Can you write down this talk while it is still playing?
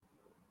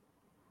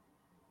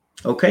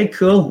Okay,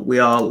 cool. We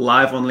are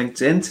live on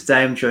LinkedIn.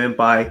 Today I'm joined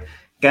by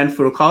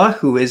Furukawa,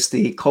 who is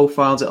the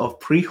co-founder of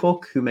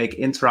Prehook, who make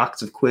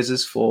interactive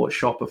quizzes for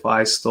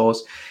Shopify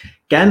stores.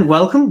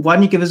 Welcome. Why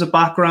don't you give us a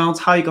background,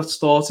 how you got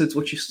started,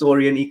 what's your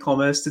story in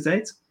e-commerce to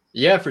date?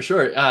 Yeah, for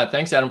sure.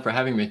 Thanks, Adam, for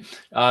having me.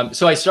 I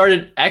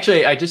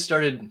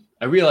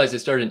realized I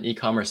started in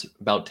e-commerce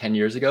about 10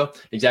 years ago,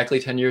 exactly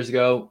 10 years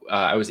ago.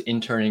 I was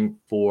interning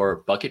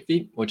for Bucket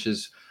Feet, which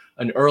is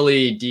an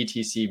early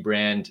DTC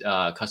brand,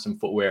 custom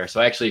footwear. So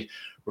I actually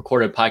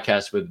recorded a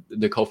podcast with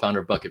the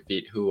co-founder of Bucket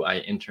Feet, who I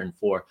interned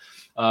for.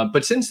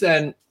 But since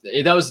then,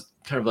 that was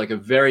kind of like a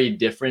very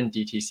different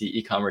DTC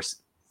e-commerce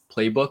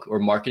playbook or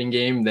marketing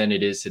game than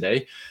it is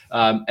today.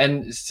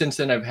 And since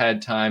then, I've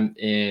had time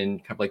in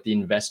kind of like the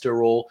investor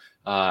role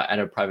at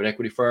a private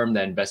equity firm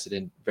that invested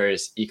in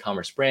various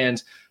e-commerce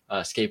brands,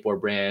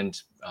 skateboard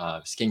brand,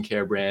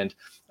 skincare brand,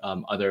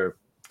 other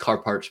car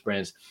parts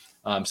brands.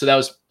 So that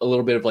was a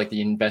little bit of like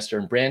the investor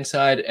and brand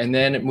side. And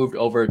then it moved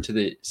over to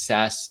the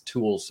SaaS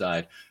tool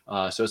side.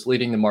 So it's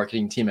leading the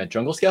marketing team at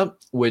Jungle Scout,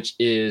 which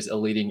is a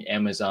leading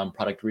Amazon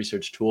product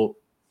research tool.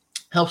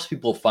 Helps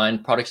people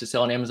find products to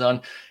sell on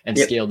Amazon and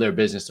scale their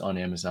business on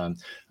Amazon.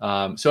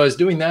 So I was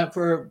doing that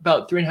for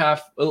about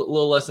 3.5, a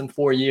little less than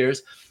 4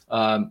 years,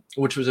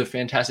 which was a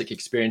fantastic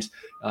experience.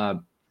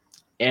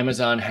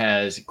 Amazon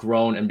has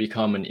grown and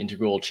become an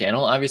integral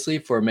channel, obviously,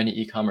 for many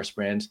e-commerce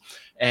brands.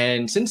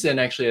 And since then,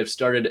 actually, I've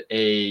started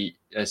a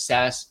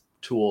SaaS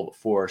tool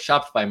for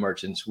Shopify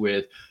merchants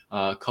with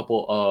a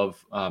couple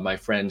of my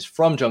friends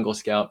from Jungle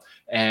Scout,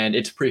 and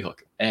it's Prehook.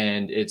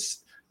 And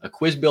it's a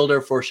quiz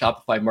builder for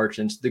Shopify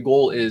merchants. The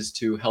goal is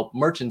to help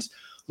merchants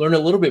learn a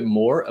little bit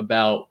more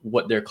about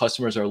what their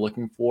customers are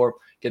looking for,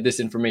 get this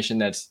information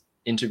that's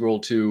integral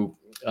to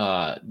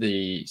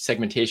the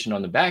segmentation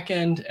on the back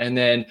end, and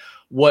then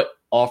what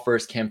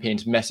offers,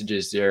 campaigns,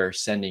 messages they're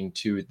sending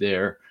to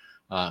their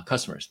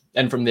customers,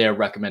 and from their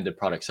recommended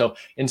products. So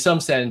in some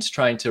sense,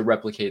 trying to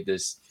replicate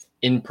this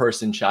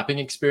in-person shopping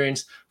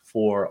experience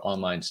for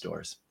online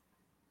stores.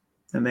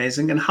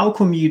 Amazing. And how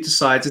come you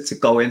decided to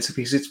go into,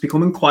 because it's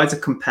becoming quite a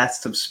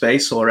competitive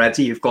space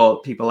already. You've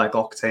got people like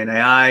Octane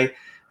AI.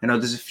 I know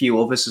there's a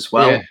few others as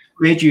well. Yeah.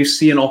 Made you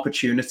see an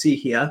opportunity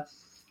here?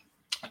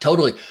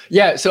 Totally.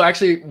 Yeah. So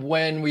actually,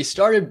 when we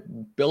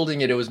started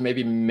building it, it was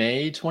maybe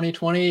May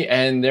 2020,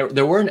 and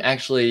there weren't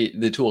actually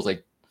the tools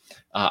like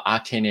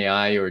Octane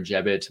AI or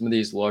Jebbit, some of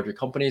these larger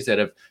companies that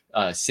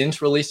have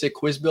since released a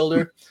quiz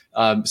builder.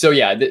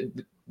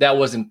 That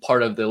wasn't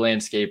part of the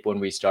landscape when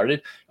we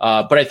started.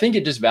 But I think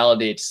it just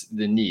validates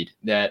the need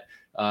that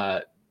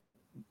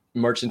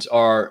merchants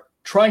are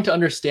trying to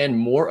understand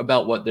more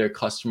about what their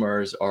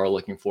customers are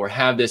looking for,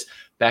 have this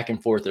back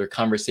and forth or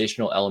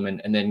conversational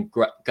element, and then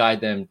guide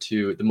them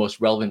to the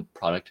most relevant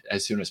product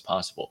as soon as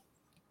possible.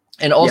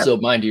 And also,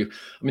 mind you,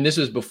 I mean, this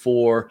was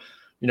before,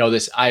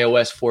 this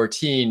iOS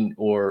 14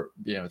 or,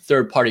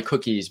 third-party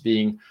cookies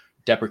being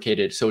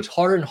deprecated. So it's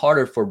harder and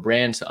harder for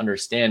brands to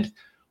understand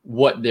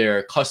what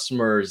their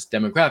customers'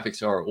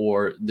 demographics are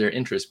or their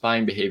interest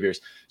buying behaviors.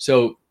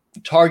 So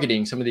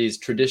targeting some of these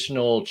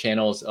traditional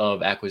channels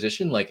of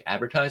acquisition, like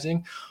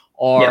advertising,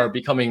 are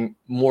becoming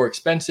more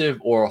expensive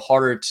or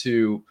harder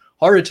to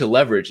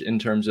leverage in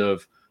terms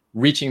of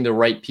reaching the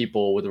right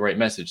people with the right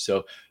message.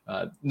 So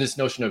this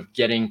notion of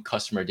getting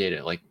customer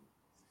data, like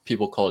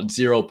people call it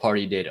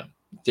zero-party data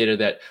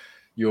that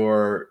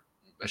your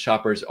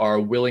shoppers are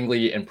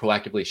willingly and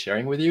proactively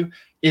sharing with you,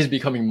 is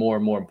becoming more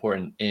and more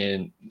important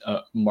in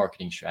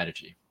marketing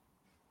strategy.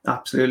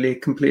 Absolutely,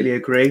 completely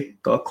agree.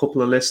 Got a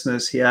couple of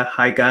listeners here.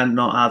 Hi, Gan,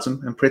 not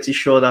Adam. I'm pretty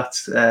sure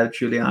that's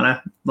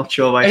Juliana. Not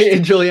sure why. Hey,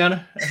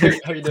 Juliana, how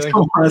are you doing? I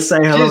want to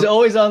say hello. She's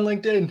always on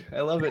LinkedIn.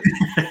 I love it.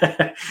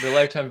 The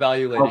lifetime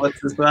value lady.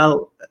 As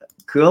well.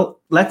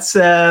 Cool. Let's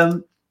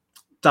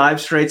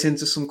dive straight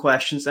into some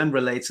questions then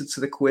related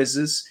to the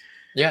quizzes.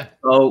 Yeah.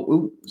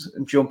 So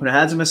I'm jumping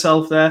ahead of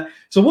myself there.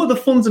 So what are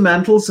the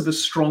fundamentals of a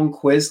strong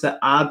quiz that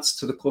adds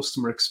to the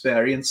customer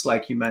experience,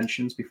 like you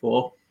mentioned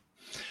before?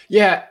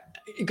 Yeah,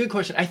 good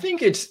question. I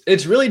think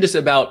it's really just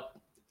about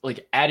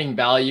like adding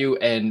value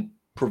and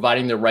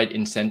providing the right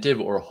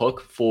incentive or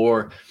hook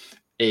for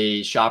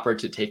a shopper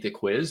to take the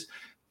quiz.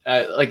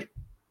 I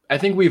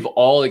think we've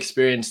all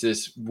experienced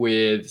this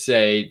with,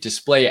 say,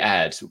 display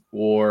ads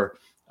or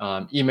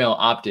email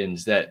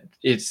opt-ins, that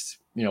it's,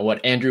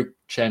 what Andrew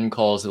Chen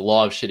calls the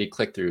law of shitty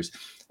click-throughs.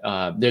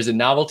 There's a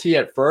novelty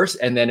at first,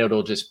 and then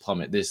it'll just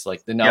plummet.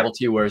 The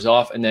novelty wears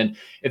off. And then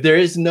if there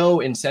is no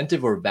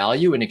incentive or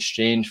value in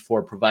exchange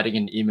for providing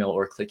an email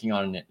or clicking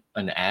on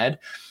an ad,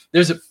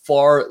 there's a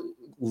far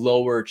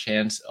lower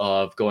chance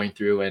of going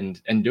through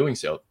and doing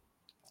so.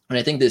 And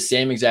I think the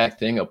same exact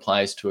thing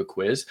applies to a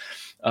quiz.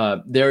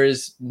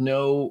 There's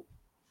no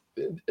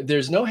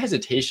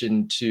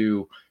hesitation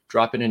to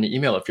drop in an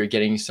email if you're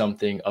getting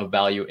something of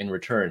value in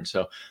return.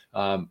 So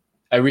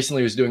I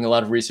recently was doing a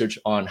lot of research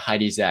on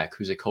Heidi Zak,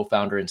 who's a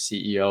co-founder and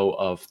CEO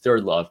of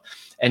Third Love.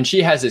 And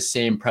she has the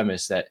same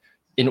premise that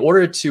in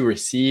order to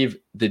receive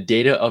the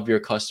data of your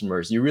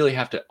customers, you really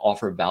have to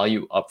offer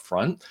value up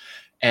front.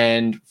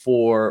 And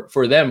for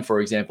them,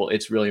 for example,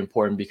 it's really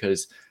important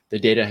because the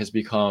data has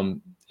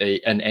become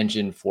an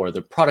engine for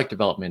the product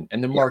development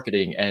and the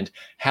marketing and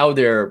how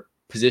they're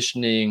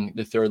positioning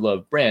the Third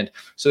Love brand.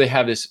 So they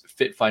have this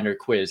fit finder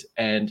quiz.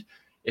 And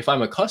if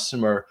I'm a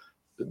customer,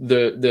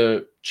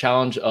 the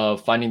challenge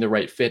of finding the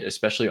right fit,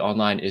 especially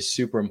online, is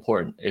super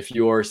important. If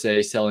you're,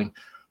 say, selling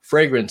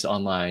fragrance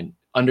online,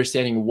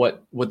 understanding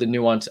what the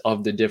nuance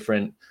of the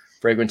different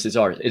fragrances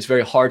are. It's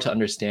very hard to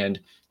understand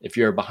if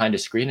you're behind a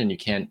screen and you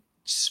can't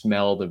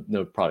smell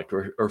the product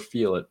or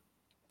feel it.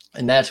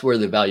 And that's where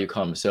the value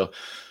comes. So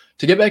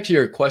to get back to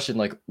your question,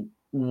 like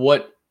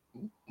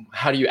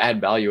how do you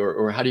add value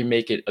or how do you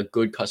make it a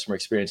good customer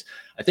experience?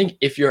 I think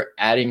if you're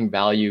adding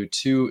value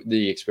to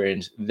the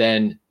experience,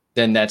 then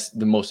that's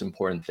the most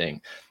important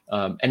thing.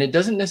 And it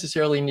doesn't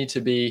necessarily need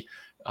to be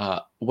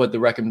what the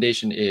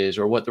recommendation is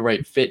or what the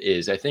right fit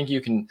is. I think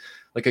you can,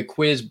 like, a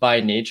quiz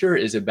by nature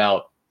is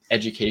about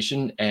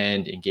education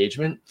and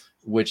engagement,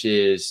 which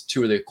is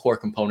two of the core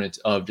components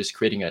of just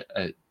creating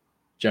a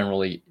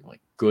generally like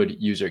good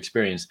user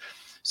experience.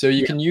 So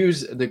you can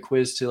use the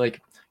quiz to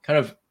like kind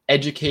of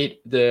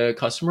educate the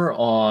customer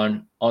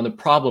on the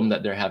problem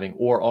that they're having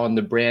or on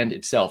the brand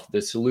itself,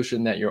 the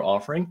solution that you're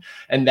offering,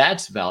 and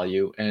that's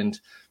value. And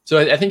so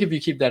I think if you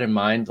keep that in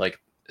mind, like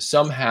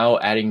somehow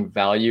adding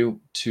value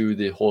to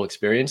the whole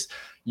experience,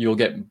 you'll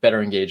get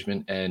better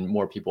engagement and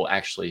more people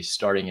actually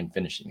starting and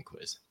finishing the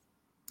quiz.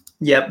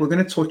 Yeah, we're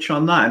going to touch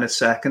on that in a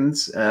second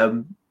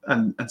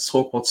and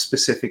talk about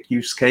specific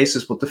use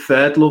cases. But the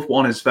Third Love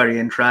one is very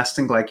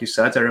interesting. Like you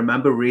said, I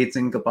remember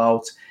reading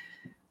about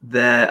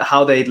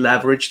how they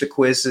leverage the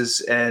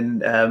quizzes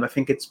in, I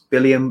think it's $1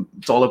 Billion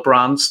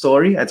Brand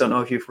Story. I don't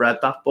know if you've read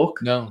that book.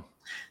 No.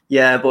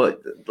 Yeah,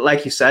 but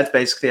like you said,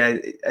 basically,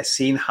 I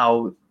seen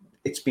how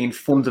it's been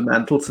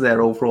fundamental to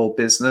their overall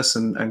business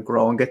and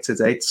growing it to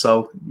date.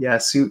 So yeah,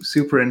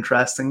 super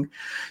interesting.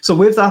 So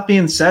with that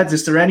being said,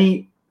 is there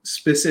any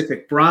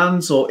specific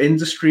brands or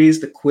industries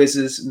the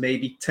quizzes may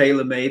be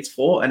tailor-made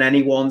for, and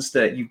any ones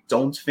that you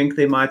don't think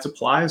they might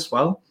apply as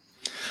well?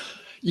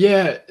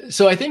 Yeah,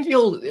 so I think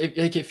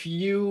if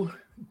you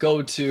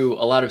go to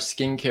a lot of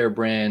skincare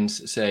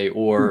brands, say,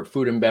 or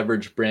food and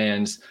beverage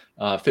brands,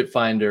 fit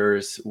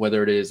finders,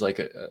 whether it is like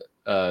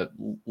a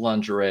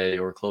lingerie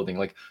or clothing,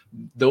 like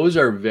those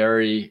are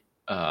very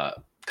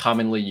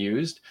commonly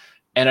used.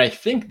 And I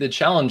think the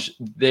challenge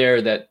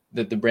there that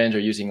the brands are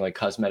using, like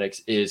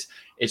cosmetics, is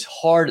it's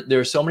hard. There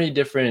are so many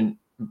different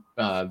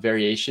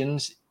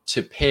variations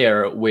to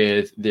pair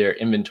with their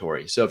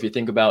inventory. So if you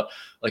think about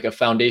like a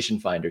foundation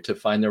finder to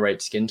find the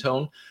right skin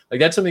tone, like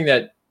that's something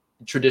that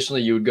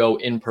traditionally you would go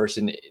in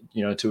person,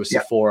 to a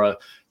Sephora,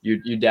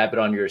 you dab it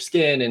on your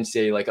skin and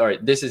say like, all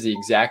right, this is the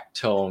exact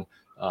tone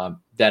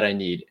that I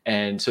need.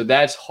 And so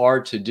that's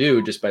hard to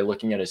do just by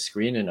looking at a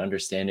screen and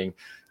understanding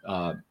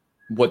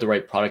what the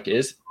right product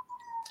is.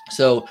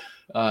 So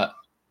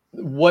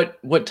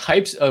what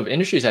types of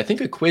industries? I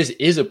think a quiz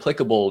is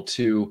applicable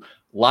to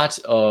lots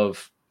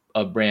of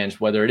brands,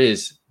 whether it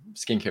is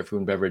skincare, food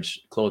and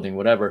beverage, clothing,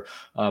 whatever.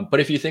 But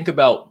if you think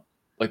about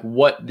like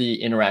what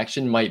the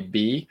interaction might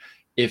be,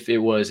 if it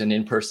was an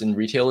in-person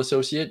retail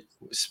associate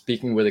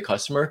speaking with a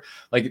customer,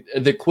 like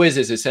the quiz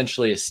is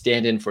essentially a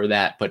stand-in for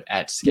that, but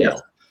at scale.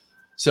 Yes.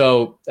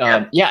 So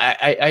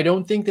I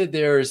don't think that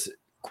there's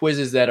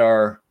quizzes that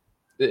are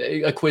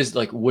a quiz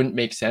like wouldn't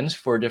make sense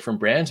for different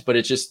brands, but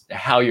it's just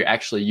how you're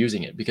actually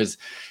using it. Because,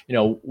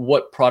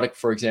 what product,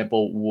 for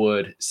example,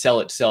 would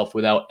sell itself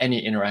without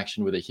any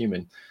interaction with a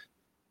human?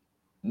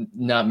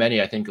 Not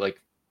many. I think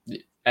like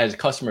as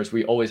customers,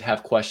 we always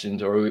have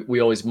questions, or we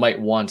always might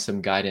want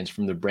some guidance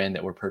from the brand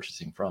that we're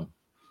purchasing from.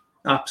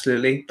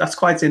 Absolutely. That's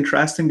quite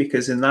interesting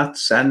because in that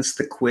sense,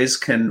 the quiz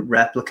can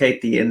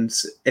replicate the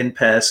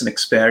in-person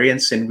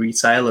experience in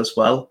retail as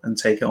well and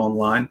take it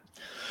online.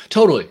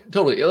 Totally.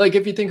 Like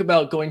if you think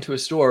about going to a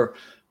store,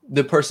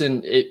 the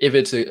person, if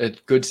it's a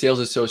good sales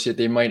associate,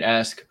 they might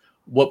ask,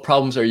 what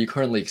problems are you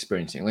currently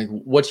experiencing? Like,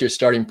 what's your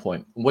starting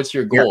point? What's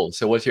your goal? Yeah.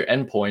 So what's your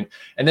end point?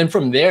 And then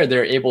from there,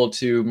 they're able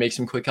to make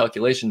some quick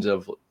calculations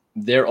of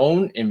their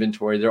own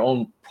inventory, their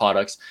own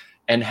products,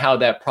 and how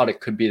that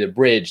product could be the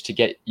bridge to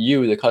get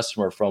you, the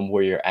customer, from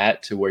where you're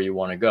at to where you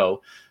want to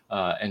go,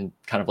 and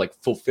kind of like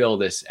fulfill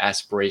this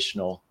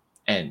aspirational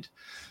end.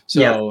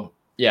 So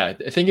yeah,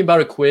 thinking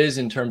about a quiz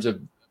in terms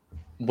of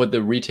what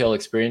the retail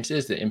experience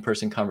is, the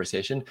in-person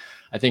conversation,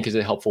 I think is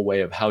a helpful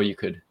way of how you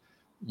could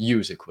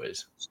use a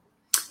quiz.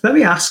 Let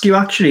me ask you,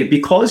 actually,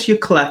 because you're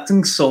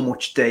collecting so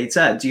much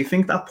data, do you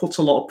think that puts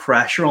a lot of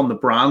pressure on the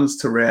brands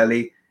to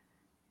really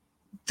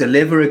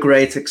deliver a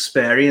great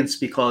experience,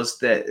 because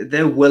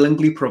they're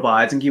willingly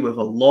providing you with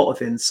a lot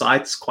of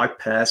insights, quite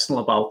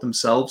personal about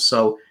themselves?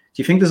 So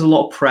do you think there's a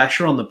lot of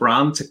pressure on the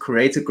brand to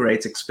create a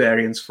great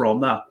experience from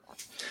that?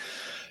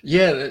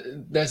 Yeah,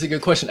 that's a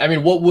good question. I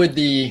mean, what would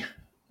the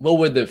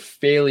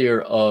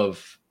failure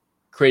of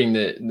creating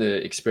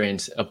the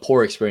experience, a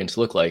poor experience,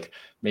 look like?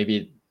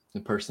 Maybe the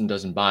person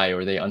doesn't buy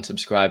or they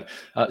unsubscribe.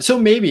 So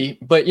maybe,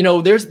 but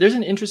there's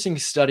an interesting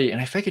study,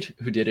 and I forget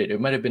who did it. It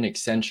might have been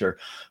Accenture,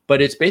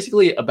 but it's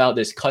basically about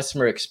this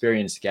customer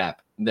experience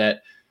gap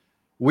that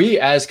we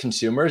as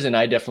consumers, and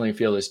I definitely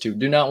feel this too,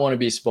 do not want to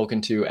be spoken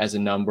to as a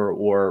number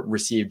or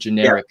receive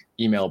generic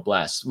email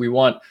blasts. We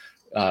want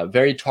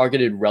very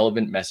targeted,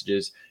 relevant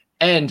messages.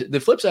 And the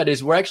flip side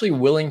is we're actually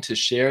willing to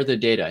share the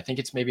data. I think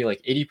it's maybe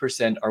like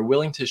 80% are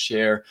willing to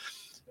share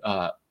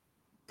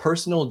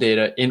personal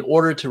data in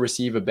order to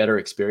receive a better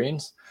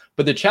experience.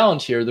 But the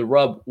challenge here, the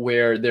rub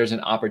where there's an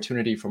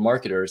opportunity for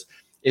marketers,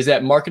 is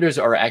that marketers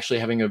are actually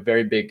having a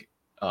very big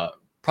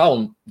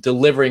problem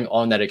delivering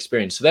on that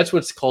experience. So that's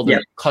what's called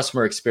the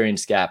customer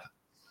experience gap,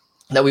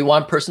 that we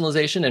want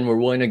personalization and we're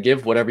willing to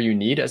give whatever you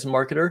need as a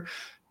marketer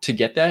to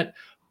get that,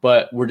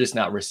 but we're just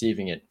not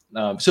receiving it.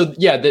 So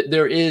yeah,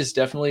 there is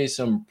definitely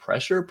some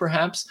pressure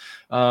perhaps,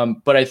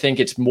 but I think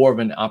it's more of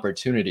an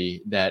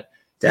opportunity that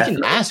you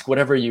can ask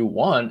whatever you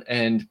want,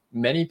 and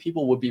many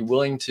people would be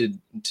willing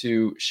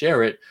to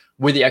share it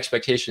with the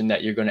expectation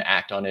that you're going to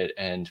act on it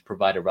and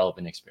provide a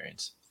relevant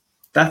experience.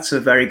 That's a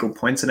very good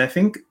point. And I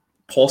think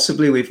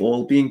possibly we've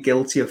all been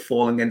guilty of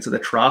falling into the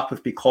trap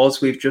of,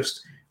 because we've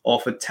just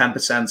offered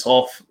 10%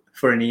 off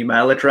for an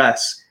email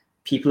address,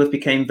 people have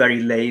become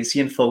very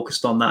lazy and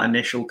focused on that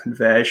initial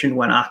conversion,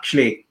 when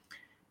actually,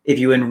 if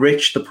you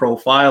enrich the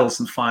profiles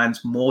and find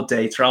more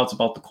data out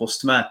about the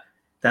customer,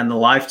 then the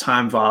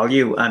lifetime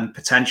value and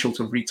potential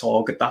to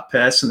retarget that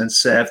person and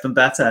serve them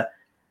better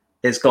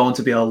is going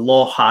to be a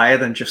lot higher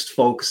than just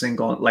focusing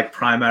on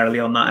primarily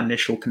on that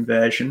initial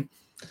conversion.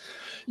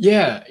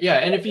 Yeah.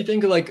 And if you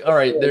think all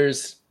right,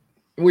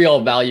 we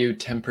all value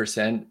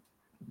 10%,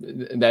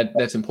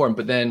 that's important,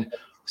 but then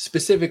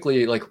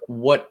specifically,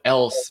 what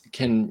else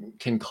can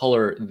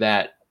color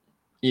that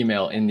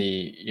email in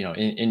the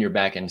in your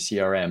backend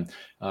CRM,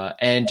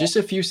 and just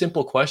a few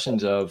simple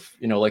questions of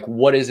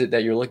what is it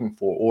that you're looking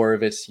for, or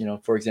if it's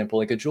for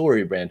example a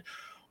jewelry brand,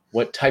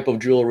 what type of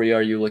jewelry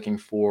are you looking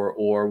for,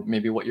 or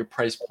maybe what your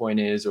price point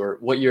is, or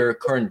what your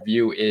current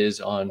view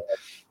is on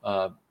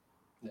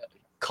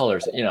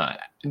colors.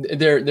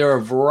 There are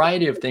a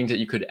variety of things that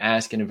you could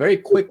ask in a very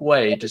quick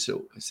way, just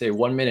say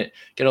 1 minute,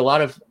 get a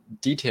lot of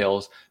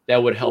details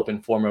that would help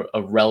inform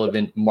a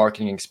relevant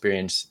marketing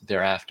experience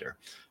thereafter.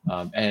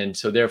 And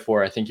so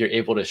therefore, I think you're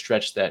able to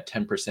stretch that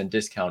 10%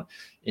 discount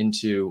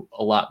into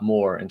a lot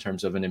more in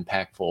terms of an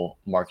impactful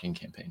marketing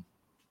campaign.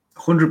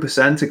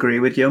 100% agree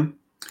with you.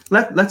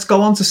 Let's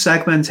go on to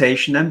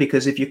segmentation then,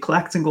 because if you're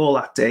collecting all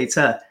that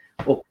data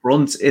up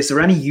front, is there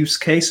any use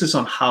cases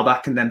on how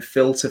that can then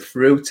filter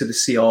through to the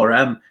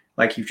CRM,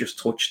 like you've just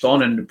touched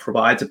on, and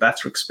provide a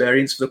better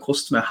experience for the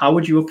customer? How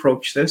would you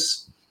approach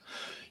this?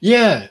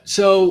 Yeah,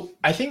 so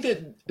I think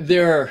that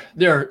there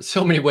are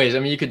so many ways. I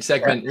mean, you could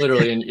segment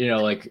literally in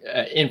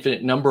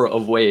infinite number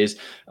of ways.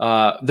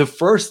 The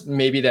first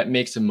maybe that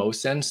makes the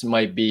most sense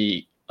might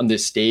be on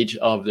this stage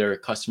of their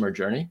customer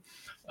journey.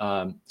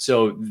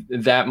 So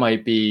that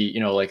might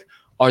be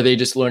are they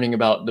just learning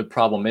about the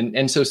problem?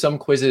 And so some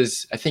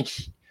quizzes, I think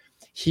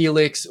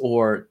Helix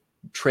or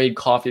Trade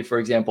Coffee, for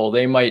example,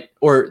 they might,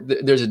 or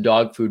there's a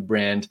dog food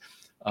brand,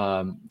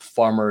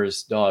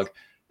 Farmer's Dog.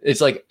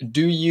 It's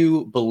do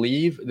you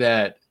believe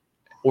that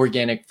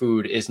organic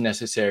food is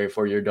necessary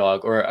for your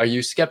dog, or are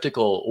you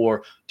skeptical,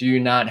 or do you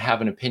not have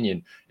an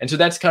opinion? And so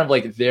that's kind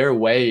of their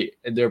way,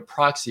 their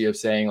proxy of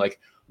saying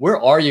where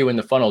are you in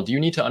the funnel? Do you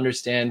need to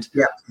understand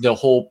the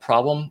whole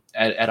problem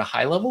at a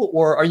high level,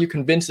 or are you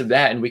convinced of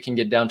that and we can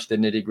get down to the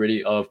nitty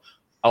gritty of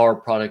our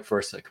product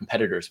versus a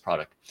competitor's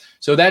product?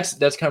 So that's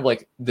kind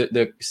of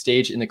the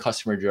stage in the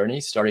customer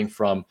journey, starting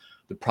from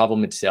the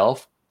problem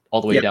itself all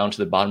the way down to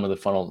the bottom of the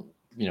funnel,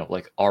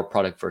 our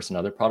product versus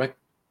another product.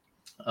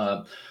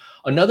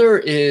 Another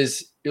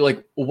is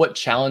what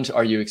challenge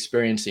are you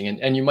experiencing?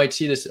 And you might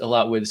see this a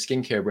lot with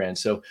skincare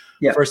brands. So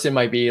first it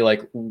might be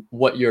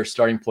what your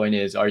starting point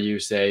is. Are you,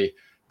 say,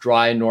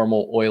 dry,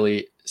 normal,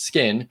 oily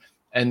skin?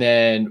 And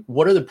then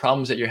what are the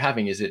problems that you're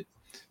having? Is it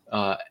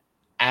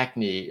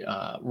acne,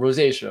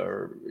 rosacea,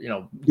 or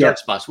dark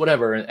spots,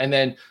 whatever? And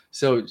then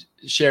so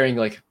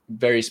sharing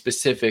very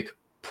specific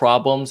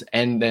problems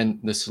and then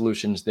the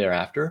solutions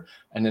thereafter,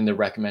 and then the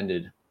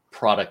recommended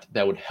product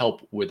that would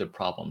help with the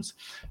problems.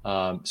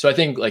 So I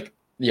think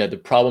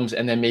the problems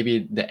and then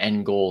maybe the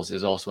end goals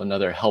is also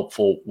another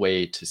helpful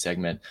way to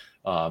segment,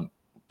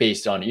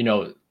 based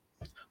on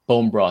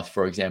bone broth,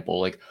 for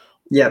example,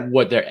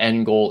 what their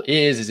end goal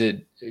is. Is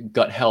it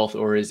gut health,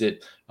 or is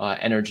it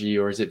energy,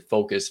 or is it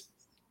focus?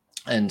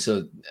 And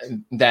so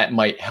that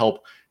might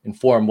help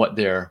inform what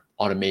their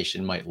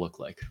automation might look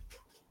like.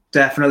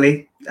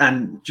 Definitely.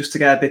 And just to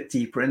get a bit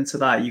deeper into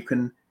that, you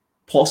can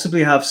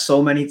possibly have so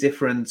many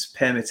different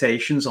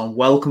permutations on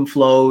welcome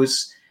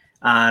flows,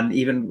 and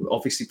even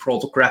obviously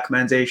product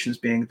recommendations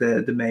being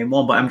the main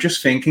one. But I'm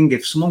just thinking,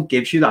 if someone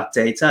gives you that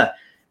data,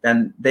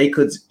 then they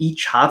could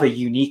each have a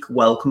unique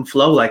welcome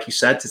flow, like you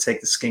said, to take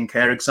the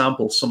skincare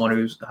example, someone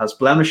who has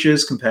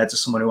blemishes compared to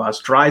someone who has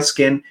dry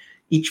skin.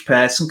 Each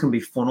person can be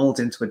funneled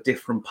into a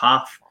different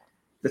path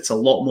that's a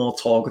lot more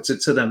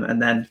targeted to them.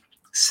 And then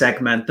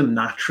segment them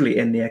naturally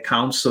in the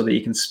accounts so that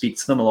you can speak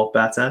to them a lot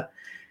better.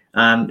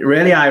 And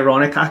really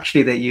ironic,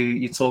 actually, that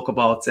you talk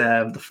about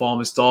the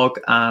farmer's dog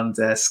and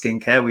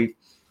skincare. We've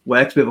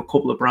worked with a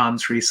couple of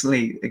brands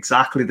recently,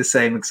 exactly the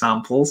same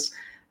examples.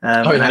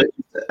 And I was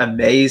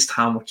amazed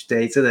how much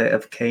data that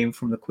have came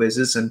from the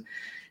quizzes, and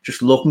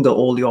just looking at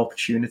all the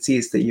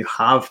opportunities that you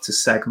have to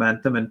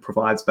segment them and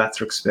provides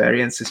better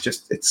experience.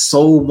 It's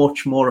so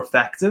much more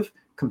effective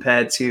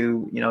compared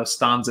to,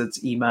 standard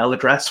email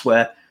address,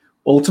 where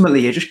ultimately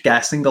you're just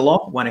guessing a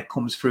lot when it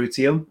comes through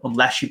to you,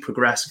 unless you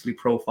progressively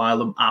profile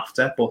them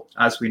after. But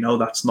as we know,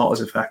 that's not as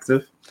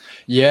effective.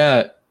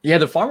 Yeah.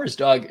 The farmer's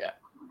dog,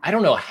 I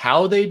don't know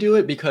how they do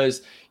it,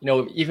 because,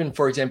 even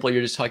for example,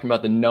 you're just talking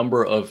about the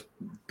number of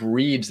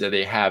breeds that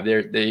they have.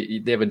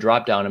 They have a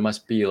drop down. It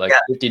must be like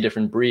 50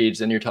 different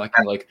breeds. And you're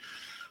talking like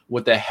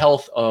what the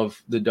health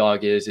of the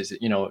dog is,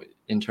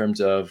 in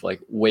terms of like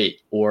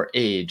weight or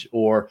age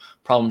or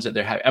problems that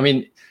they're having. I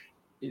mean,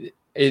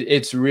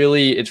 it's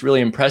really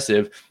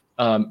impressive,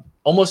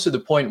 almost to the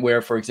point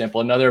where, for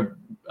example, another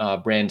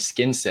brand,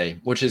 Skinsay,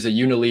 which is a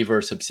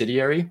Unilever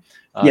subsidiary,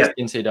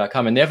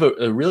 skinsay.com, and they have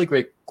a really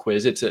great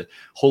quiz. It's a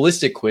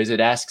holistic quiz. It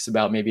asks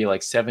about maybe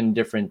like 7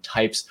 different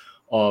types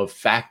of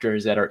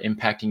factors that are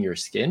impacting your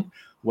skin,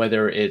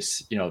 whether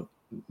it's,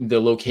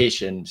 the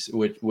locations,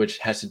 which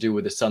has to do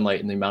with the sunlight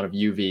and the amount of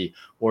UV,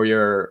 or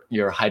your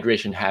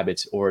hydration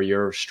habits, or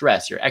your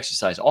stress, your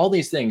exercise, all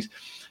these things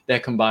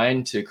that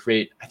combine to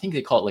create, I think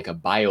they call it like a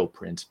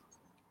bioprint.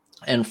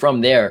 And from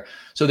there,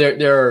 so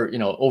there are,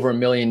 over 1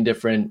 million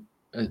different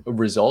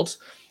results,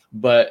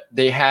 but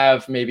they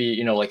have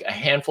maybe, like a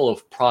handful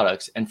of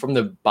products. And from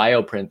the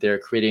bioprint, they're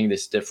creating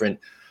this different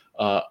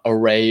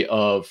array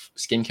of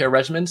skincare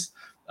regimens,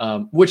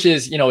 which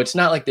is, it's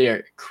not like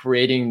they're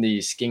creating the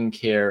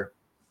skincare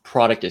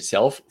product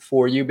itself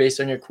for you based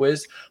on your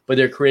quiz, but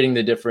they're creating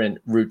the different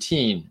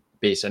routine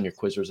based on your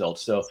quiz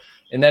results. So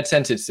in that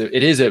sense,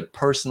 it is a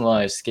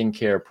personalized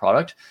skincare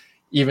product,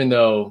 even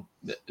though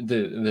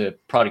the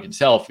product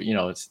itself,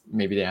 it's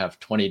maybe they have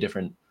 20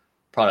 different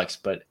products,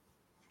 but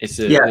it's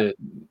the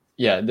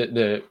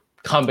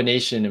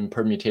combination and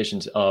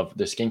permutations of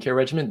the skincare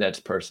regimen that's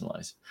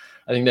personalized.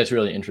 I think that's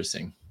really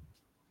interesting.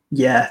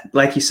 Yeah,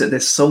 like you said,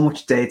 there's so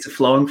much data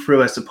flowing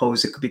through. I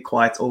suppose it could be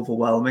quite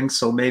overwhelming.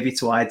 So maybe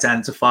to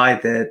identify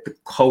the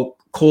core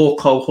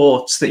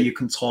cohorts that you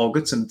can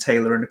target and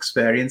tailor an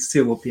experience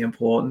to would be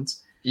important.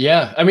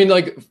 Yeah. I mean,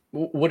 like,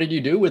 what did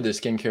you do with the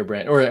skincare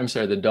brand, or I'm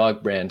sorry, the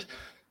dog brand?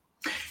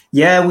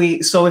 Yeah,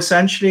 so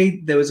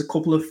essentially there was a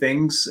couple of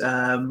things.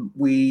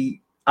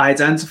 We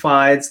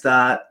identified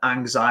that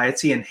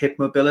anxiety and hip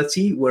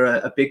mobility were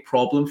a big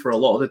problem for a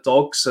lot of the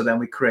dogs. So then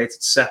we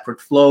created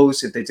separate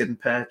flows if they didn't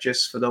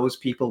purchase for those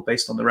people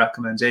based on the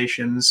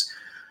recommendations.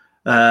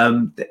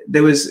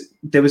 There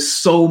was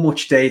so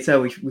much data.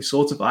 We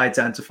sort of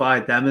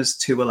identified them as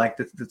two of like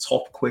the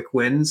top quick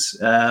wins.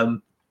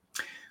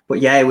 But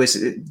yeah, it was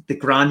the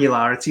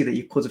granularity that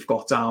you could have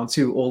got down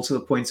to, all to the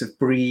point of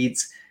breed,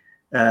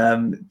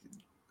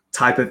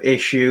 type of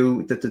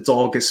issue that the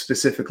dog is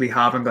specifically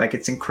having. Like,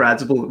 it's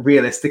incredible.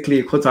 Realistically,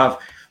 you could have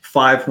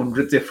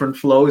 500 different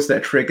flows that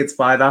are triggered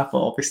by that, but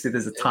obviously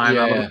there's a time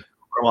element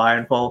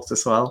involved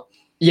as well.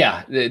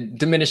 Yeah, the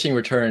diminishing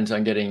returns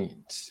on getting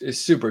is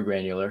super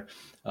granular.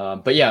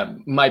 But yeah,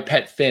 My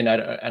Pet Fin, I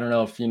don't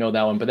know if you know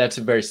that one, but that's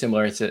very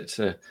similar. It's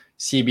a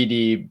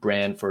CBD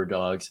brand for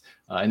dogs,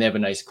 and they have a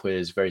nice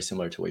quiz, very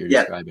similar to what you're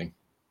describing.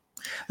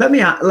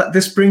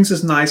 This brings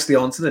us nicely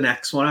on to the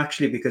next one,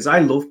 actually, because I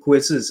love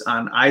quizzes,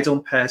 and I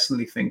don't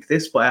personally think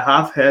this, but I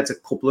have heard a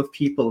couple of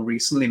people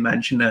recently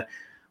mention that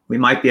we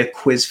might be a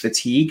quiz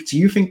fatigue. Do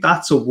you think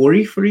that's a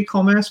worry for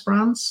e-commerce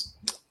brands?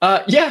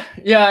 Yeah.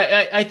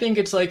 I think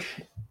it's like,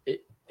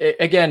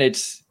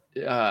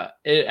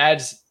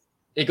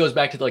 it goes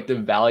back to like the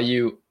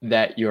value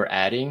that you're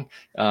adding.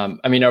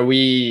 I mean, are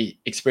we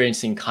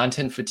experiencing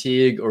content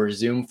fatigue or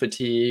Zoom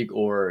fatigue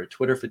or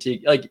Twitter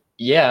fatigue? Like,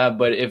 yeah,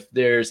 but if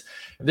there's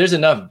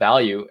enough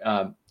value,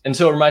 and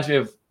so it reminds me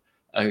of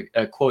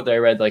a quote that I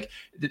read, like,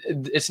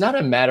 it's not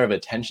a matter of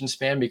attention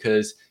span,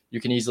 because you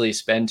can easily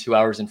spend 2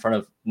 hours in front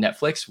of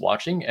Netflix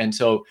watching. And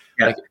so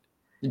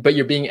but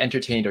you're being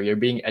entertained or you're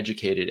being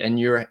educated, and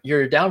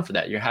you're down for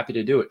that. You're happy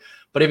to do it.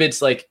 But if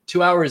it's like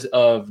 2 hours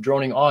of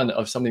droning on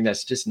of something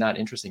that's just not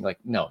interesting, like,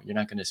 no, you're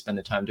not going to spend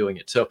the time doing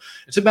it. So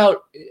it's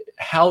about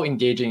how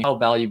engaging, how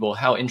valuable,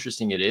 how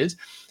interesting it is.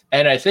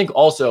 And I think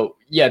also,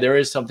 there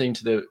is something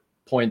to the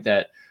point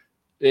that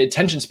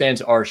attention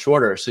spans are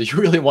shorter. So you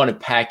really want to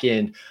pack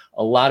in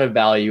a lot of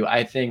value.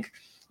 I think,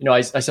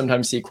 I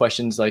sometimes see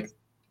questions like,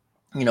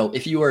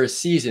 if you were a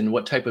season,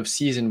 what type of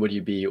season would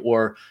you be?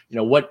 Or,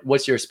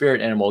 what's your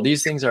spirit animal?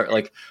 These things are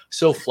like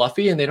so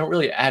fluffy, and they don't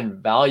really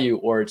add value,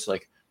 or it's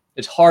like,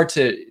 it's hard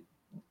to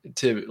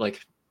like,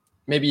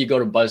 maybe you go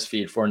to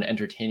BuzzFeed for an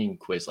entertaining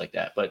quiz like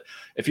that. But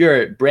if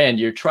you're a brand,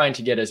 you're trying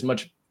to get as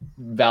much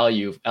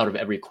value out of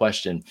every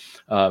question.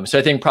 So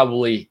I think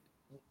probably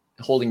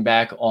holding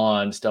back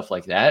on stuff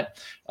like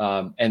that.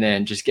 And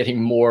then just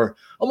getting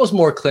almost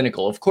more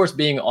clinical, of course,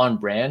 being on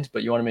brand,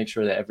 but you want to make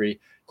sure that every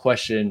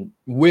question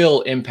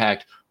will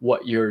impact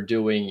what you're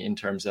doing in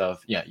terms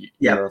of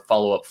your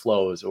follow-up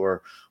flows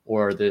or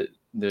the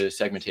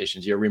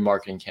segmentations, your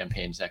remarketing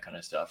campaigns, that kind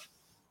of stuff.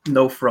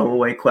 No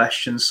throwaway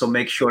questions. So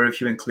make sure if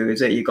you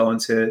include it, you're going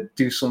to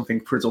do something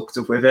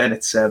productive with it and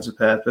it serves a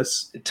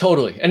purpose.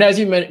 Totally. And as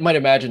you might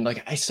imagine,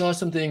 like I saw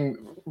something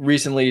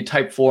recently,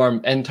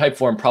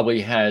 Typeform probably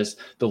has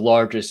the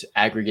largest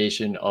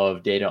aggregation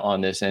of data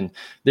on this. And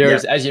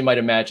there's, as you might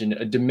imagine,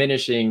 a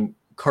diminishing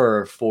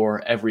curve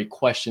for every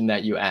question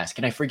that you ask.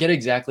 And I forget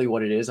exactly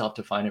what it is. I'll have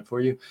to find it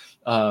for you.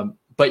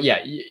 But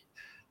yeah,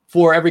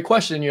 for every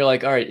question, you're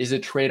like, all right, is a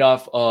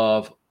trade-off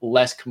of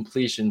less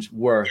completions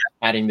worth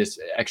adding this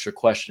extra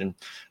question?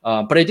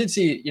 But I did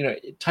see,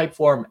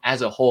 Typeform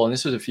as a whole, and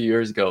this was a few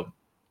years ago,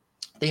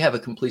 they have a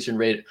completion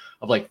rate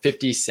of like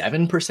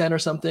 57% or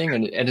something.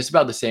 And it's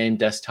about the same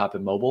desktop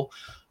and mobile.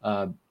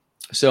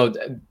 So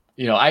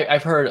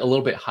I've heard a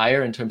little bit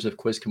higher in terms of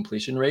quiz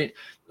completion rate.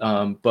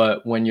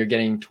 But when you're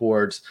getting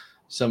towards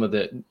some of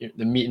the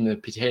meat and the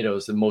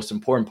potatoes, the most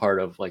important part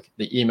of like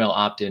the email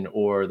opt-in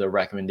or the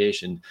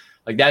recommendation,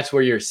 like that's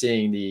where you're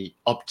seeing the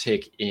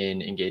uptick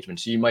in engagement.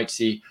 So you might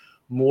see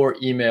more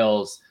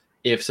emails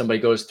if somebody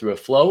goes through a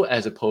flow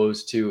as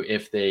opposed to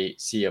if they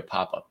see a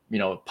pop-up.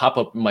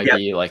 Pop-up might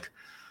be like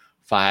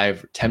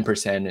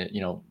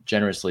 5-10%,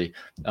 generously.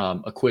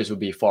 A quiz would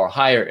be far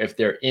higher if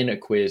they're in a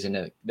quiz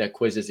and that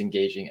quiz is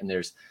engaging and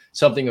there's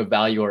something of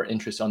value or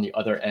interest on the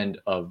other end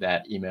of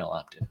that email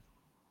opt-in.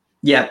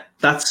 Yeah,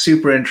 that's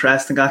super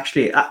interesting,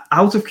 actually.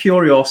 Out of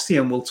curiosity,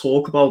 and we'll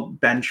talk about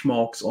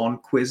benchmarks on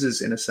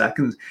quizzes in a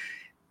second,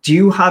 do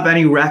you have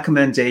any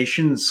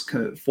recommendations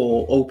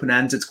for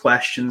open-ended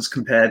questions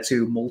compared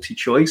to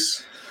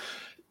multi-choice?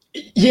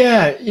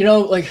 Yeah,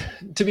 like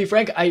to be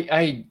frank,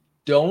 I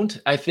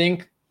don't. I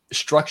think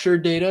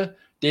structured data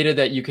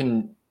that you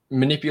can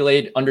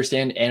manipulate,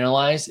 understand,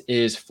 analyze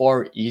is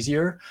far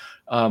easier.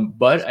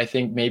 But I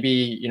think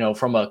maybe,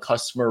 from a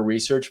customer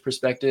research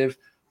perspective,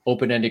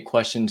 open-ended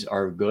questions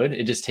are good.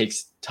 It just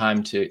takes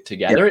time to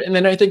gather it. And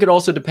then I think it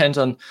also depends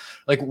on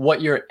like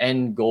what your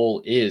end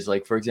goal is.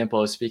 Like, for example,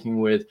 I was speaking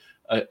with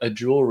a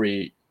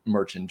jewelry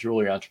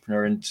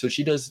entrepreneur. And so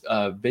she does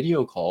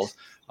video calls.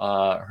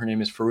 Her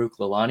name is Furukawa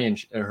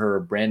Lalani, and her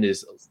brand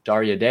is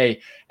Daria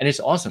Day. And it's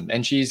awesome.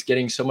 And she's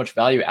getting so much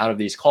value out of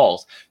these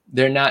calls.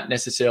 They're not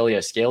necessarily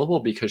as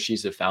scalable because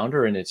she's the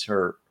founder and it's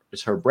her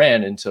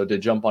brand. And so to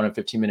jump on a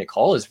 15-minute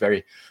call is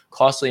very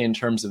costly in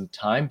terms of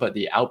time, but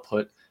the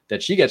output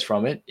that she gets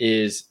from it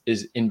is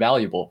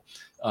invaluable.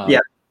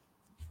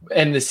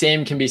 And the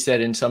same can be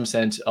said in some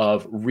sense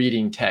of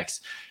reading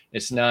text.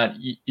 It's not,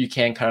 you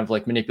can't kind of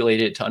like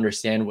manipulate it to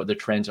understand what the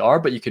trends are,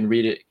 but you can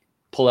read it,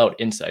 pull out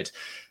insights.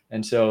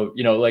 And so,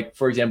 like,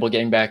 for example,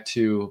 getting back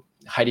to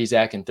Heidi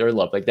Zach and Third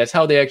Love, like that's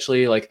how they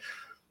actually like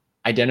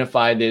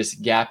identify this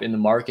gap in the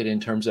market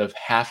in terms of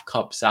half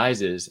cup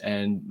sizes.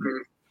 And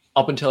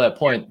up until that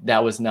point,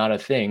 that was not a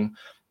thing,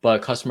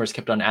 but customers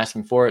kept on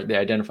asking for it. They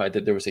identified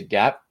that there was a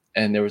gap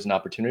and there was an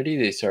opportunity.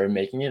 They started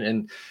making it.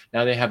 And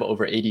now they have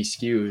over 80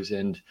 SKUs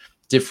and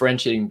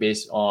differentiating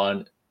based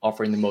on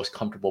offering the most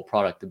comfortable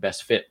product, the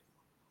best fit.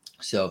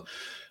 So,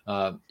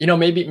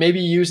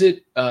 maybe use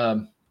it.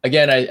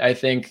 Again, I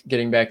think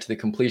getting back to the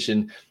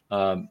completion,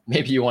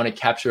 maybe you want to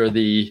capture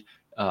the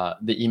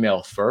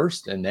email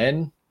first and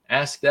then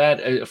ask that.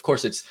 Of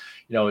course, it's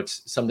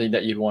something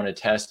that you'd want to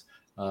test,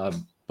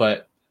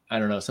 but I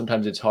don't know.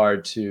 Sometimes it's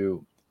hard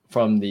to,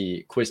 from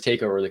the quiz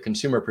taker or the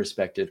consumer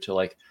perspective, to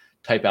like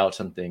type out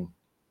something.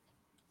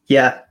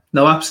 Yeah,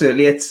 no,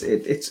 absolutely.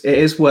 It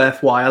is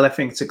worthwhile, I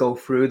think, to go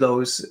through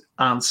those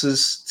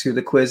answers to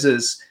the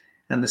quizzes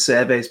and the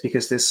surveys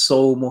because there's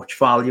so much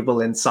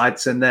valuable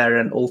insights in there.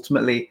 And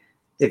ultimately,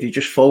 if you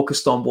just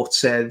focused on what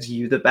serves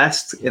you the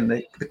best in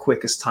the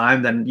quickest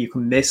time, then you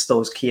can miss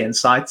those key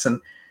insights. And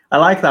I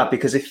like that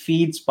because it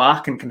feeds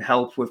back and can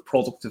help with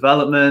product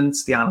development,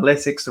 the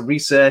analytics, the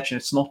research, and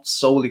it's not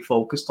solely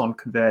focused on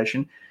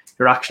conversion.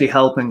 You're actually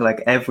helping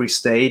like every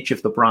stage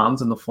of the brand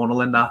and the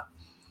funnel in that.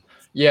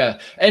 Yeah.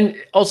 And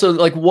also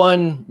like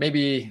one,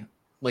 maybe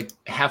like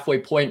halfway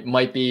point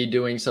might be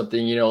doing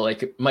something,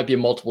 like it might be a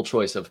multiple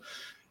choice of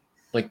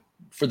like,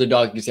 for the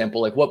dog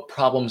example, like what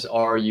problems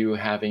are you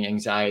having?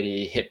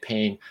 Anxiety, hip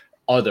pain,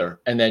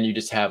 other, and then you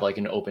just have like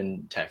an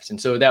open text.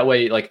 And so that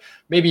way, like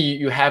maybe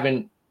you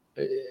haven't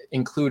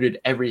included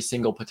every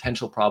single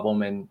potential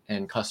problem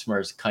and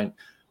customers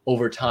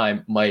over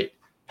time might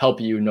help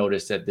you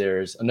notice that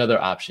there's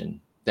another option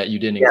that you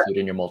didn't include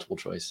in your multiple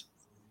choice.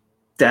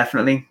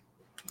 Definitely.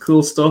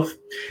 Cool stuff.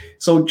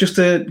 So just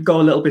to go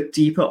a little bit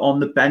deeper on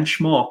the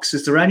benchmarks,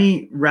 is there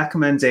any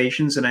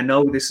recommendations? And I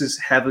know this is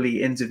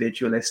heavily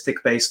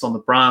individualistic based on the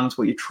brand,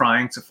 what you're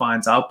trying to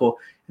find out, but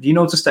have you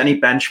noticed any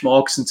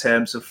benchmarks in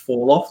terms of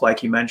fall off,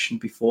 like you mentioned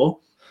before?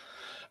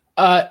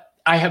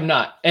 I have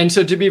not. And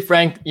so to be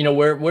frank,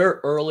 we're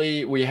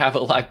early, we have a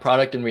live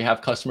product and we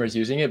have customers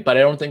using it, but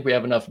I don't think we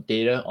have enough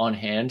data on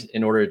hand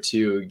in order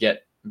to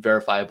get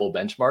verifiable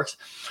benchmarks.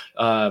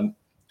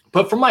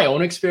 But from my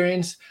own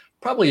experience,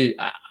 probably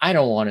I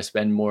don't want to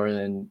spend more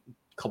than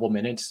a couple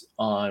minutes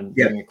on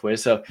doing a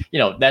quiz. So,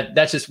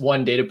 that's just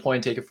one data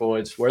point, take it for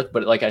what it's worth.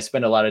 But like I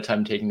spend a lot of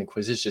time taking the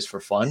quizzes just for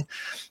fun.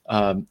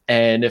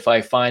 And if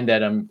I find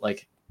that I'm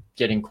like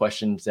getting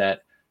questions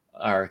that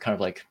are kind of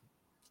like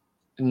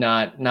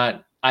not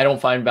I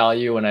don't find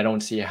value and I don't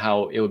see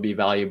how it would be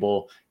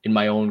valuable in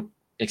my own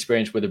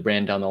experience with a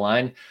brand down the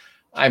line,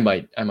 I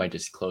might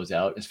just close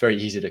out. It's very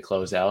easy to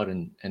close out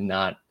and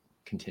not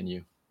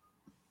continue.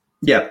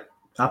 Yeah,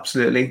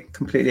 absolutely.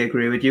 Completely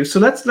agree with you. So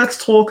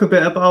let's talk a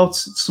bit about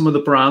some of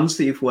the brands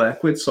that you've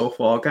worked with so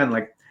far. Again,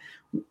 like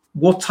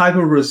what type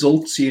of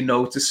results are you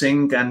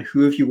noticing and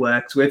who have you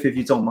worked with, if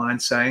you don't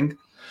mind saying?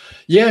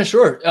 Yeah,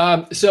 sure.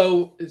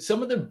 So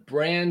some of the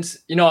brands,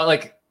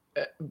 like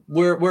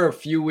we're a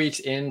few weeks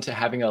into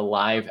having a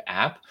live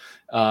app.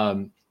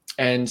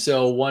 And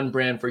so one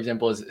brand, for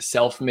example, is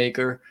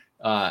Selfmaker,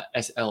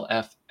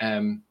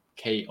 SLFMKR.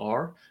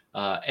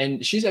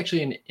 And she's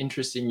actually an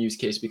interesting use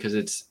case because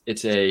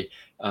it's a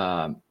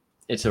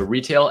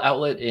retail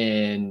outlet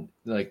in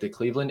like the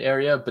Cleveland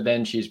area, but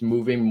then she's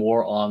moving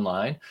more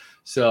online.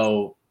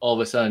 So all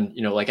of a sudden,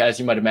 like as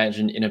you might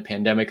imagine in a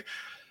pandemic,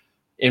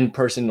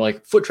 in-person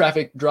like foot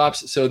traffic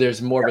drops. So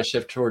there's more of a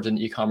shift towards an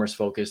e-commerce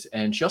focus.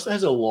 And she also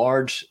has a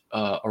large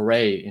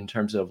array in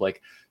terms of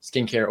like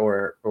skincare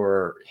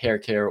or hair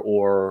care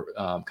or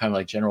kind of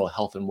like general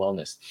health and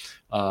wellness.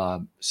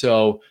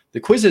 So the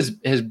quiz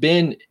has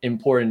been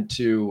important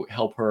to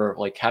help her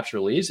like capture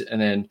leads and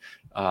then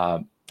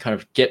kind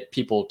of get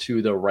people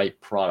to the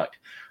right product.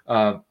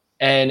 And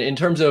in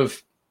terms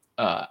of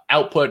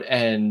output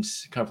and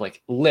kind of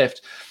like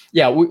lift,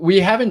 we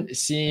haven't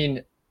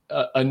seen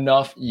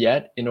enough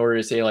yet in order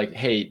to say like,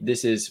 hey,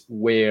 this is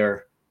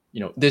where,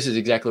 this is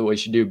exactly what you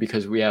should do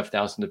because we have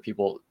thousands of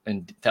people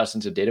and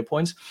thousands of data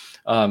points.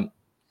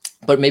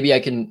 But maybe I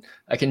can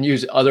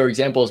use other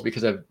examples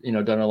because I've,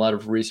 done a lot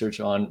of research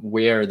on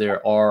where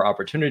there are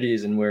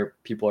opportunities and where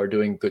people are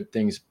doing good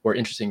things or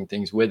interesting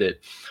things with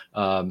it.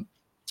 We're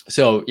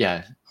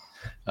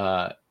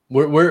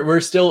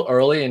still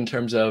early in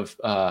terms of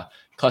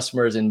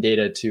customers and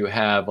data to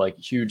have like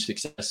huge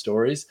success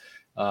stories.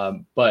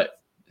 But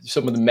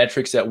some of the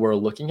metrics that we're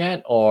looking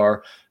at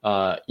are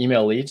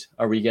email leads.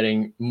 Are we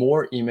getting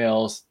more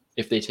emails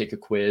if they take a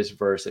quiz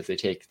versus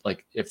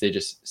if they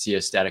just see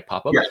a static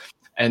pop-up? Yeah.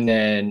 And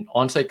then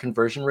on-site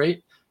conversion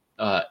rate,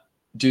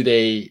 do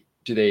they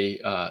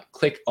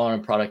click on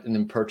a product and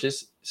then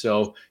purchase?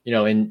 So,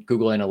 in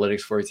Google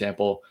Analytics, for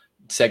example,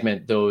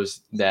 segment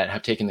those that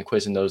have taken the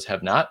quiz and those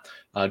have not.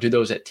 Do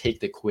those that take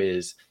the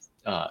quiz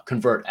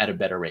convert at a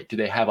better rate? Do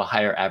they have a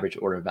higher average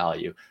order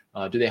value?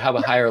 Do they have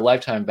a higher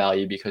lifetime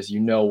value because you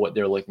know what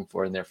they're looking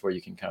for and therefore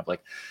you can kind of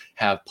like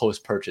have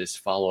post-purchase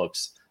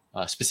follow-ups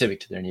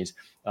specific to their needs?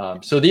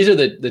 So these are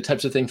the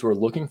types of things we're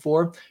looking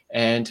for.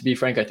 And to be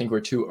frank, I think we're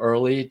too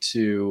early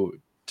to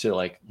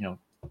like,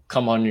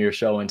 come on your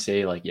show and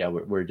say like, yeah,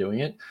 we're doing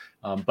it.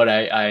 But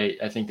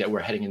I think that we're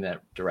heading in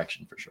that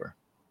direction for sure.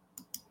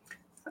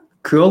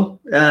 Cool.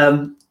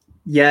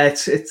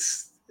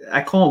 It's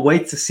I can't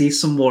wait to see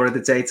some more of the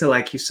data,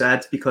 like you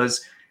said,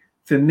 because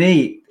for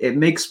me, it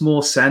makes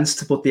more sense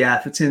to put the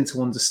effort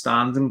into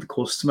understanding the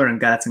customer and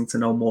getting to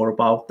know more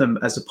about them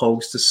as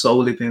opposed to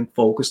solely being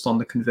focused on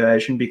the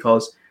conversion,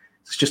 because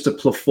it's just a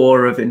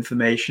plethora of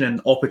information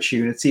and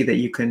opportunity that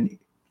you can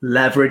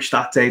leverage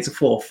that data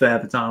for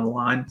further down the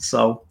line.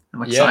 So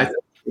I'm excited.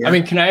 Yeah. I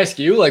mean, can I ask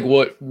you, like,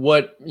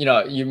 what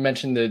you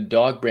mentioned the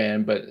dog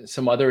brand, but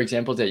some other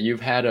examples that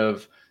you've had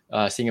of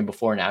seeing a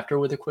before and after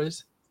with a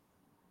quiz?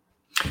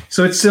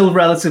 So it's still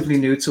relatively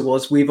new to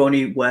us. We've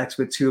only worked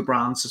with 2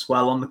 brands as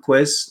well on the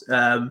quiz.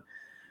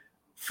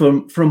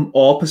 From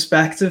our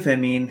perspective, I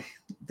mean,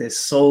 there's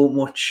so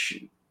much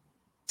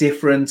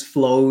different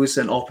flows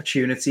and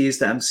opportunities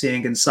that I'm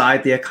seeing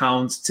inside the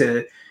account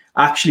to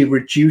actually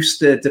reduce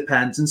the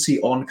dependency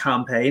on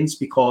campaigns,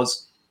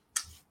 because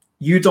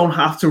you don't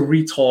have to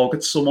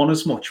retarget someone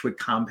as much with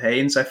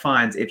campaigns, I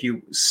find, if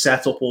you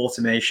set up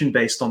automation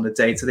based on the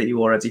data that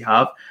you already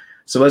have.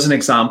 So as an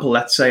example,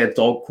 let's say a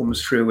dog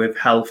comes through with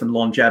health and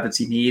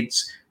longevity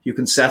needs. You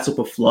can set up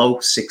a flow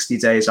 60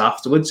 days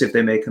afterwards if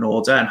they make an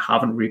order and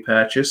haven't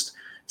repurchased,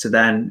 to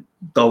then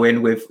go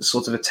in with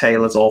sort of a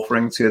tailored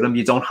offering to them.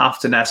 You don't have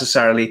to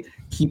necessarily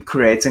keep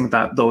creating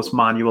those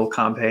manual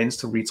campaigns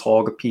to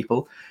retarget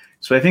people.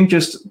 So I think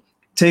just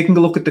taking a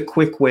look at the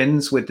quick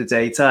wins with the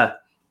data,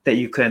 that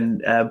you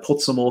can put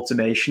some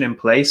automation in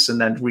place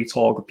and then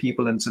retarget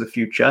people into the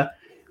future,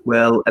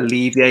 will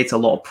alleviate a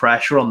lot of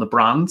pressure on the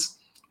brand.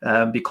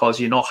 Because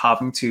you're not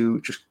having to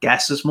just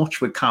guess as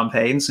much with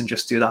campaigns and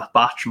just do that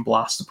batch and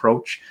blast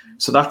approach.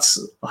 So that's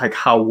like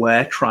how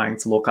we're trying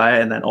to look at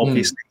it. And then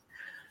obviously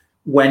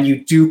when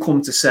you do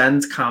come to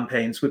send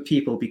campaigns with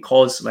people,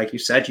 because like you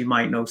said, you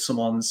might know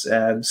someone's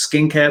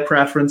skincare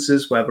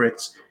preferences, whether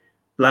it's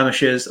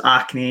blemishes,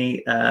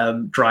 acne,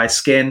 dry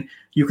skin,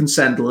 you can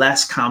send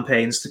less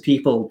campaigns to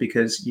people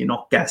because you're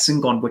not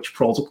guessing on which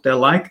product they're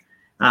like.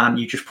 and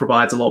you just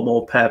provide a lot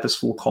more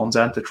purposeful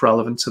content that's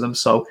relevant to them.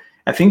 So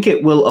I think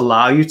it will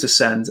allow you to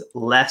send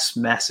less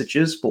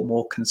messages, but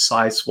more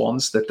concise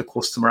ones that the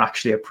customer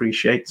actually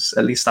appreciates.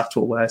 At least that's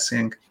what we're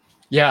seeing.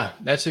 Yeah,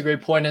 that's a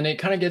great point. And it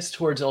kind of gets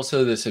towards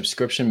also the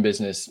subscription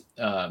business,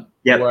 Yep.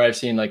 where I've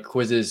seen like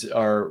quizzes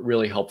are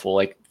really helpful.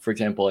 Like, for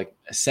example, like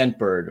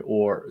Scentbird,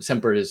 or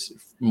Scentbird is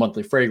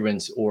monthly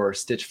fragrance, or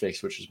Stitch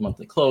Fix, which is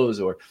monthly clothes,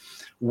 or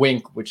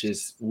Wink, which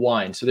is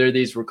wine. So there are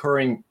these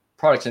recurring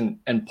products,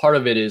 and part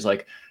of it is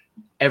like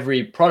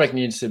every product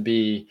needs to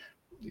be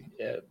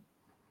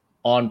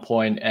on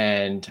point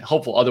and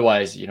helpful.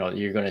 Otherwise,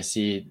 you're going to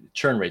see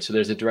churn rates. So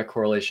there's a direct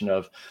correlation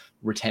of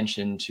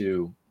retention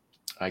to,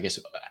 I guess,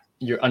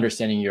 you're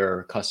understanding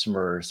your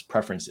customers'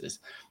 preferences.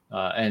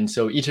 And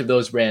so each of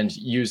those brands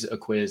use a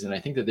quiz, and I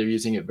think that they're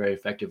using it very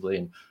effectively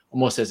and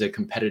almost as a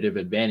competitive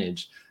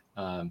advantage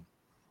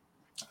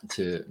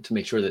to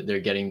make sure that they're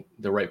getting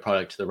the right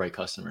product to the right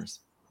customers.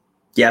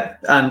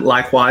 Yep, and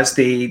likewise,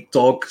 the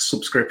dog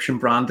subscription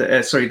brand, the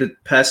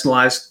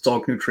Personalise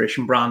dog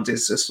nutrition brand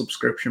is a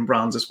subscription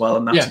brand as well,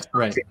 and that's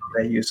exactly how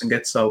they're using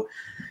it. So,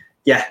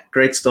 yeah,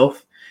 great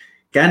stuff.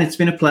 Again, it's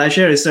been a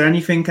pleasure. Is there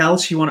anything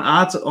else you want to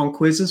add on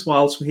quizzes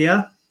whilst we're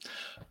here?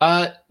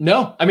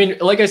 No, I mean,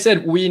 like I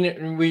said,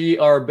 we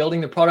are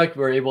building the product.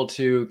 We're able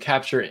to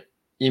capture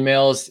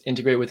emails,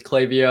 integrate with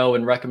Klaviyo,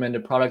 and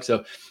recommended products.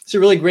 So it's a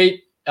really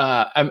great.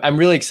 I'm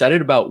really excited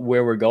about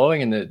where we're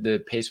going and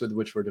the pace with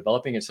which we're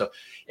developing it. So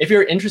if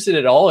you're interested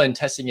at all in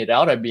testing it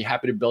out, I'd be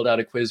happy to build out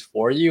a quiz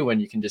for you,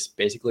 and you can just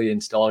basically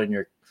install it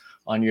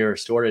on your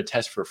store to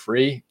test for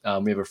free.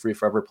 We have a free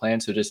forever plan.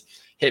 So just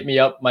hit me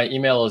up. My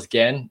email is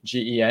Gen,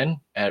 Gen,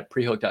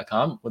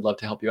 @prehook.com. Would love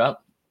to help you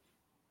out.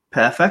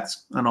 Perfect.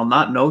 And on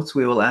that note,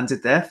 we will end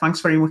it there. Thanks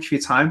very much for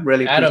your time.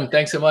 Really appreciate Adam,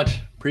 thanks so much.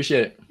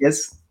 Appreciate it.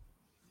 Yes.